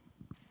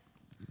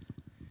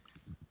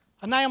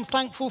 And I am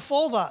thankful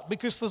for that,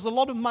 because there's a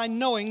lot of my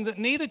knowing that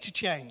needed to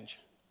change.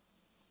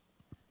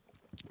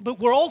 But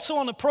we're also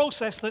on a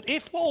process that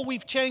if all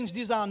we've changed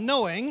is our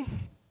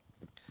knowing,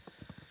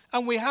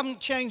 and we haven't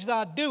changed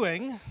our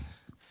doing,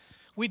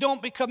 we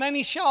don't become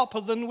any sharper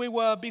than we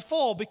were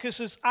before, because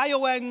as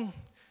ION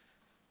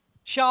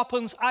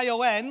sharpens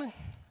ION,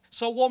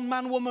 so one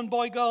man, woman,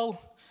 boy,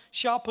 girl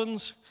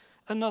sharpens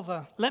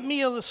another. Let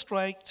me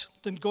illustrate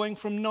the going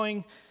from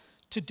knowing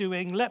to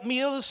doing. Let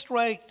me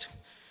illustrate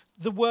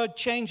the word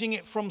changing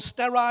it from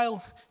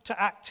sterile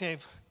to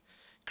active.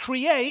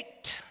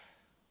 Create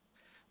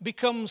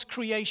becomes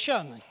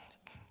creation.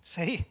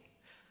 See?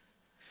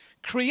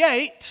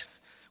 Create,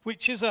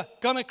 which is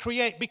gonna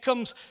create,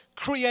 becomes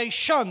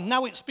creation.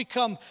 Now it's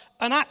become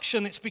an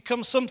action. It's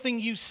become something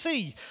you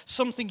see,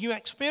 something you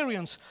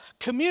experience.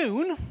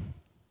 Commune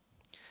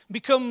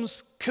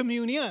becomes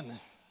communion.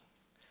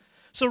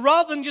 So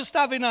rather than just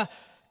having a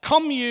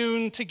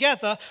commune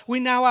together, we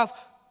now have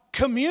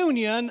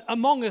communion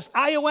among us.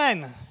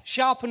 ION,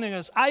 sharpening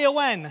us.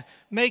 ION,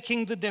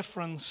 making the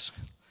difference.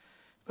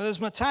 But as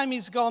my time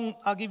is gone,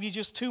 I'll give you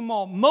just two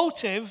more.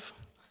 Motive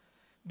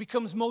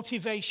becomes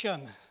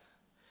motivation.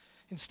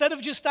 Instead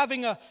of just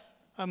having a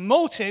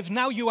motive,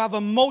 now you have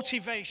a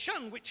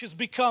motivation, which has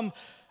become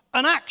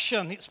an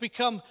action. It's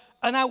become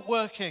an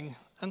outworking.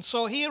 And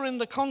so here in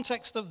the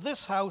context of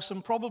this house,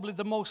 and probably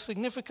the most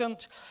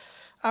significant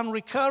and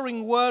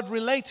recurring word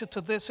related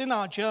to this in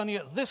our journey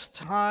at this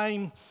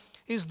time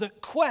is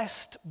that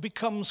quest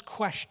becomes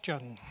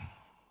question.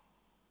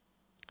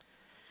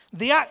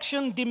 The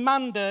action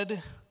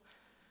demanded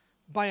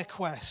by a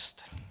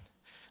quest.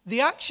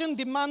 The action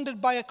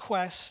demanded by a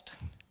quest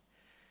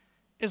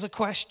is a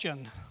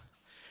question.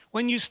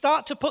 When you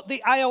start to put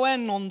the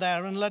ION on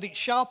there and let it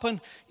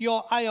sharpen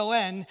your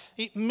ION,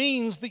 it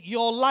means that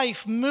your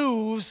life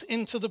moves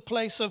into the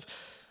place of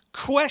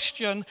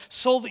question,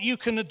 so that you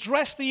can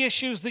address the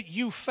issues that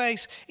you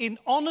face in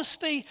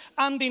honesty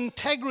and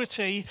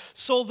integrity,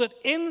 so that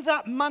in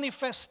that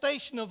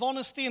manifestation of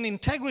honesty and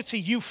integrity,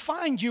 you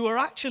find you are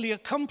actually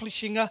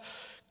accomplishing a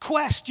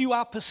quest. You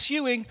are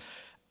pursuing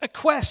a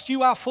quest.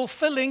 You are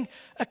fulfilling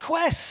a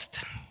quest.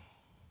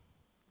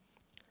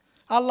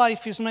 Our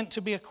life is meant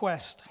to be a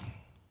quest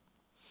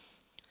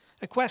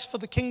for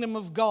the kingdom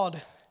of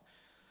God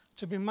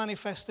to be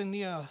manifest in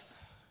the earth.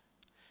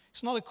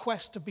 It's not a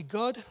quest to be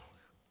good.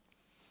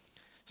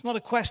 It's not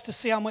a quest to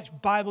see how much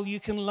Bible you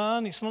can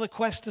learn. It's not a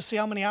quest to see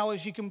how many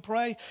hours you can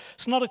pray.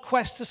 It's not a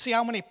quest to see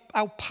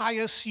how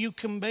pious you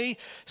can be.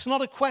 It's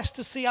not a quest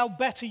to see how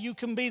better you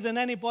can be than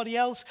anybody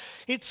else.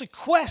 It's a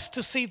quest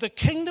to see the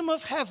kingdom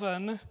of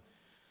heaven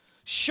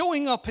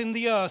showing up in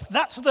the earth.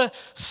 That's the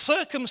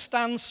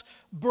circumstance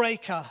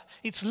breaker.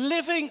 It's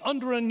living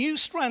under a new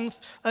strength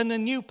and a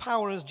new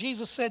power. As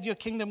Jesus said, "Your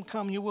kingdom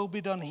come, your will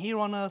be done here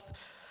on earth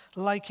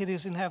like it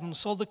is in heaven."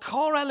 So the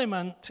core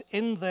element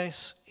in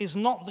this is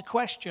not the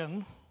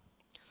question,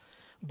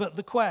 but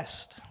the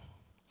quest.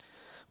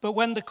 But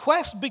when the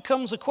quest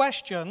becomes a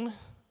question,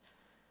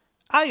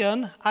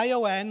 iron,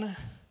 I-O-N,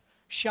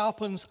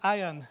 sharpens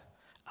iron,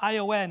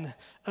 I-O-N.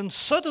 And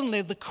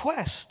suddenly the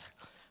quest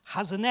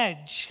has an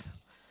edge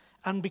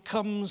and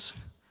becomes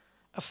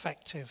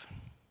effective.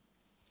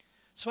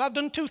 So I've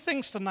done two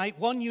things tonight.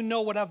 One, you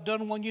know what I've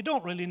done. One, you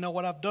don't really know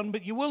what I've done,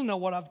 but you will know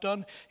what I've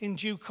done in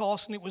due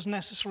course, and it was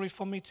necessary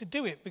for me to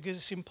do it because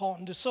it's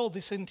important to sow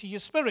this into your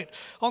spirit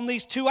on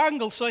these two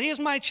angles. So here's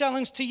my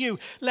challenge to you.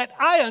 Let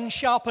iron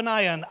sharpen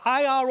iron,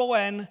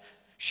 I-R-O-N,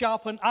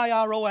 sharpen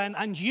I-R-O-N,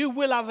 and you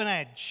will have an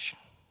edge,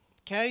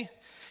 okay?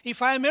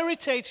 If I am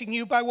irritating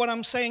you by what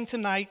I'm saying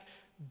tonight,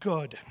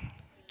 good.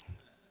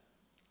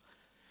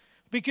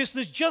 Because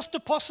there's just a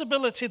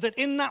possibility that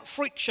in that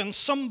friction,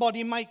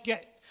 somebody might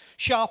get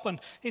sharpened.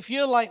 If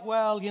you're like,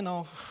 well, you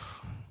know,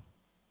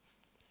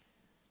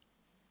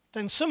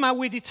 then somehow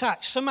we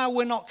detach, somehow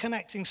we're not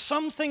connecting.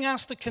 Something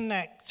has to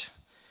connect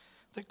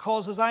that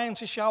causes iron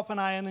to sharpen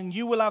iron, and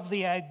you will have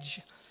the edge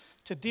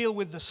to deal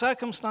with the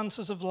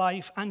circumstances of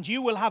life, and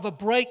you will have a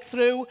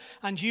breakthrough,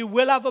 and you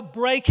will have a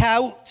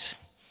breakout,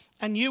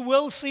 and you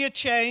will see a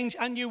change,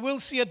 and you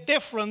will see a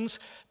difference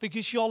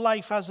because your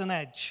life has an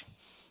edge.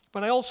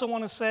 But I also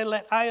want to say,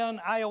 let iron,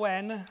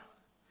 I-O-N,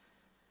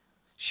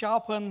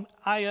 sharpen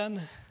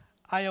iron,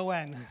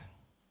 I-O-N.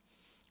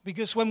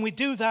 Because when we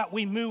do that,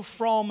 we move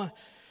from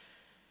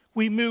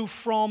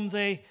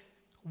the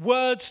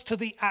words to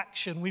the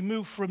action. We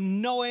move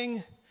from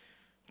knowing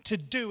to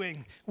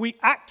doing. We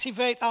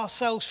activate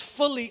ourselves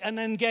fully and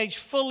engage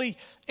fully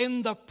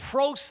in the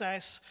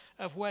process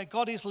of where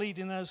God is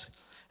leading us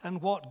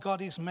and what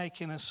God is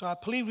making us. So I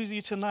plead with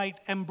you tonight,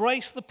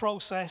 embrace the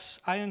process,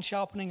 iron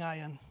sharpening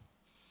iron,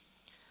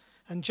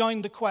 and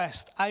join the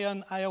quest,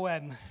 iron,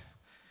 I-O-N,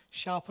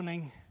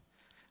 sharpening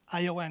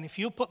I-O-N. If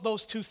you put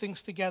those two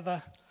things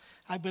together,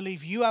 I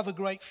believe you have a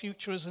great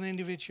future as an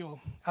individual.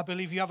 I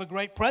believe you have a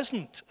great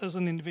present as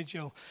an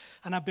individual.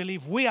 And I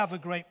believe we have a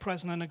great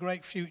present and a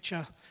great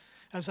future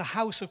as a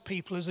house of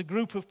people, as a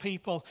group of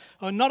people.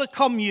 Not a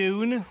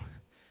commune,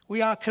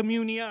 we are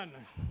communion.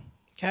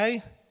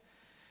 Okay?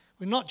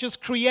 We're not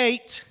just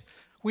create,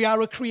 we are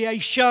a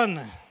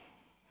creation.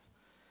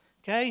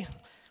 Okay?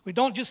 We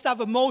don't just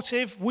have a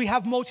motive, we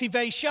have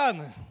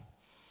motivation.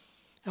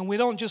 And we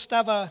don't just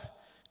have a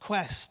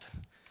quest,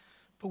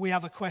 but we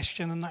have a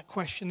question, and that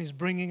question is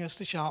bringing us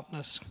to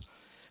sharpness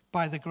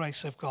by the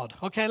grace of God.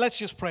 Okay, let's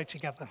just pray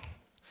together.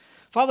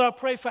 Father, I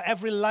pray for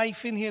every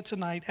life in here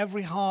tonight,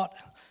 every heart,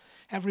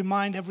 every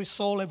mind, every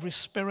soul, every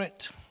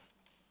spirit,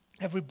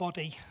 every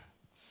body,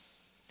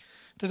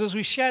 that as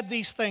we share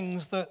these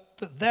things, that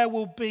there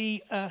will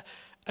be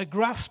a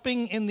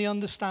grasping in the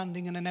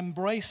understanding and an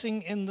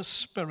embracing in the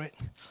spirit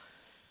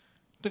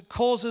that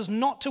causes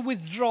not to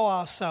withdraw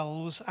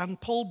ourselves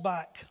and pull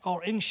back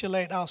or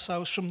insulate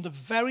ourselves from the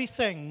very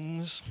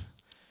things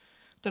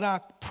that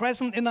are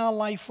present in our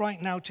life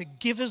right now to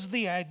give us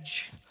the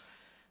edge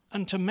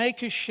and to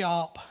make us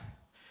sharp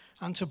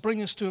and to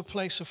bring us to a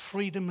place of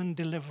freedom and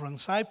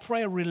deliverance. I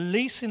pray a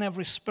release in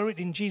every spirit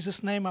in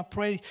Jesus' name. I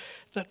pray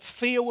that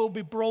fear will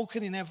be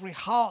broken in every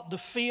heart, the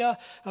fear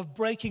of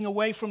breaking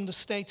away from the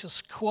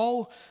status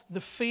quo,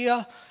 the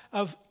fear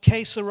of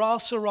que sera,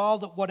 sera,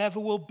 that whatever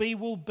will be,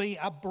 will be.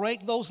 I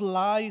break those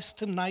lies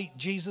tonight,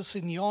 Jesus,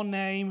 in your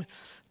name,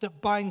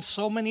 that bind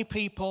so many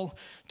people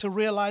to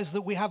realize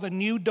that we have a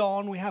new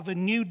dawn, we have a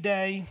new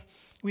day,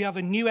 we have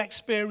a new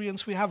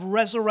experience, we have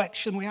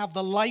resurrection, we have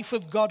the life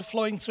of God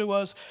flowing through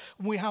us,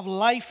 we have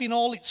life in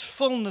all its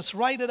fullness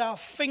right at our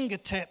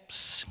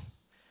fingertips.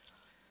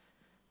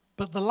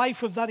 But the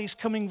life of that is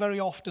coming very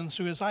often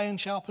through as iron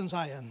sharpens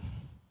iron.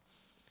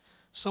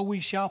 So we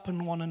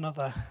sharpen one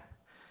another.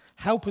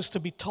 Help us to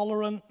be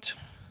tolerant,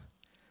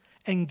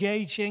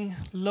 engaging,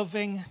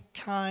 loving,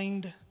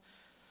 kind,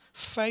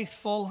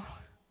 faithful,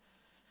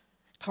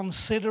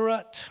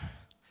 considerate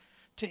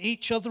to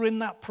each other in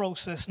that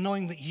process,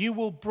 knowing that you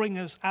will bring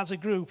us as a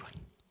group,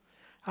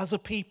 as a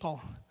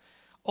people,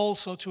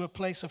 also to a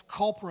place of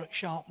corporate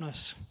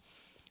sharpness.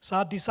 So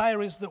our desire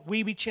is that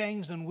we be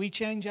changed and we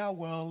change our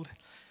world,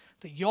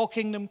 that your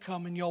kingdom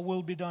come and your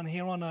will be done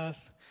here on earth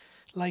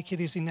like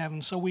it is in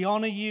heaven. So we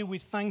honor you. We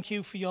thank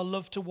you for your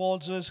love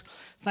towards us.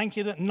 Thank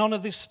you that none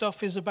of this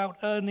stuff is about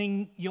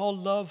earning your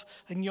love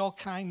and your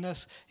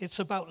kindness. It's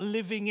about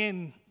living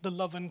in the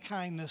love and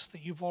kindness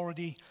that you've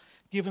already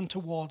given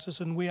towards us,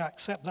 and we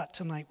accept that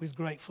tonight with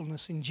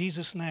gratefulness. In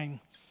Jesus'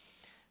 name,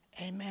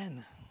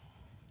 amen.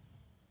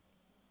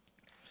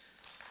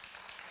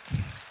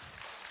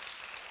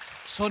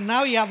 So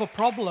now you have a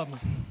problem.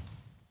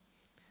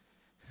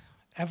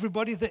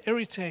 Everybody that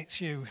irritates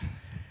you,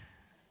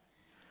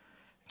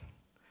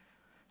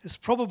 it's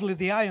probably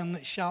the iron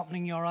that's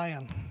sharpening your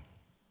iron.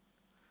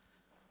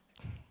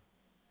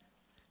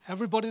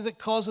 Everybody that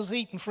causes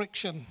heat and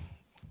friction.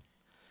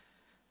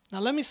 Now,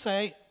 let me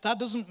say, that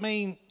doesn't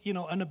mean,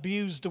 an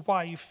abused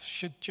wife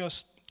should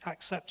just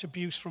accept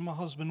abuse from a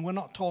husband. We're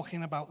not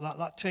talking about that.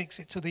 That takes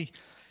it to the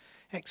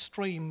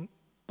extreme.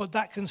 But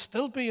that can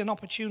still be an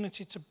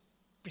opportunity to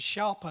be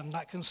sharpened.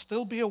 That can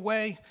still be a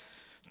way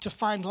to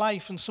find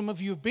life. And some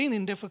of you have been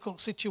in difficult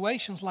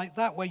situations like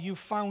that where you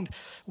found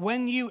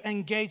when you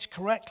engage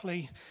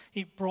correctly,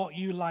 it brought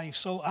you life.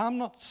 So I'm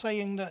not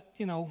saying that,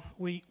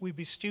 we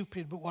be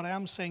stupid, but what I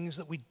am saying is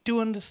that we do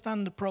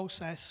understand the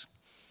process.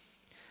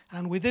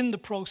 And within the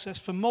process,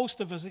 for most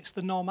of us, it's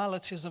the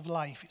normalities of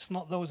life. It's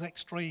not those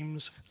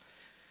extremes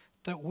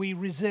that we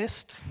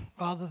resist,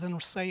 rather than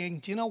saying,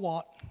 do you know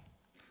what?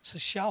 This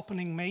is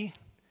sharpening me.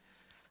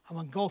 I'm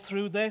going to go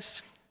through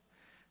this.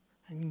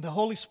 And the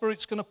Holy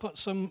Spirit's going to put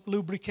some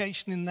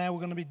lubrication in there. We're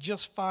going to be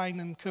just fine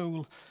and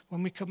cool.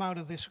 When we come out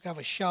of this, we can have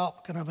a sharp,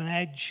 we can have an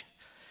edge.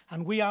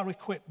 And we are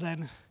equipped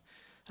then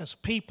as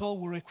people.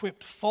 We're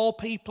equipped for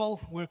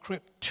people. We're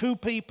equipped to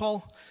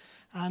people.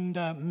 And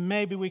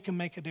maybe we can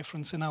make a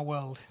difference in our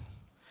world.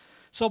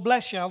 So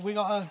bless you. Have we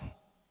got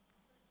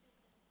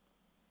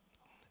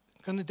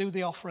going to do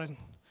the offering.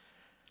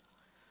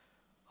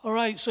 All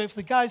right, so if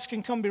the guys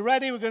can come be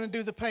ready, we're going to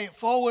do the pay it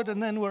forward,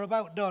 and then we're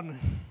about done.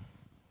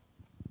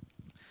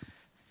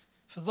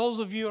 For those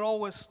of you who are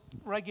always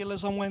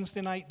regulars on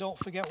Wednesday night, don't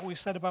forget what we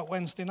said about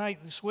Wednesday night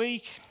this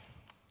week.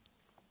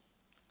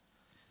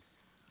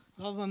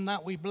 Other than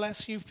that, we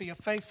bless you for your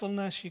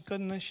faithfulness, your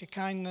goodness, your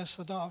kindness.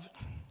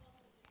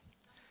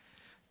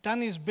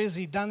 Danny's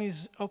busy.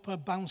 Danny's up a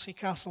bouncy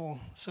castle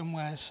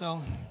somewhere,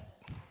 so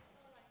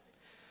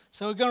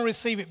we're going to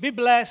receive it. Be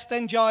blessed,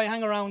 enjoy,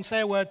 hang around,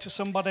 say a word to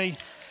somebody,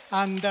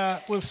 and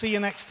we'll see you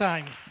next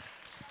time.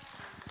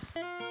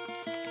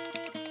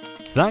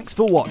 Thanks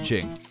for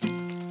watching.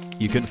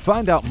 You can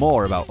find out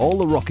more about all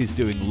the Rock is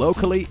doing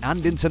locally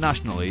and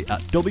internationally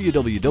at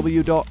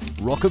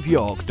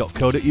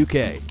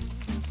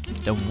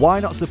www.rockofyork.co.uk. And why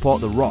not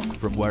support the Rock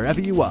from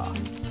wherever you are?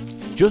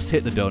 Just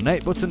hit the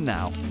donate button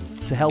now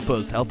to help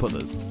us help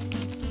others.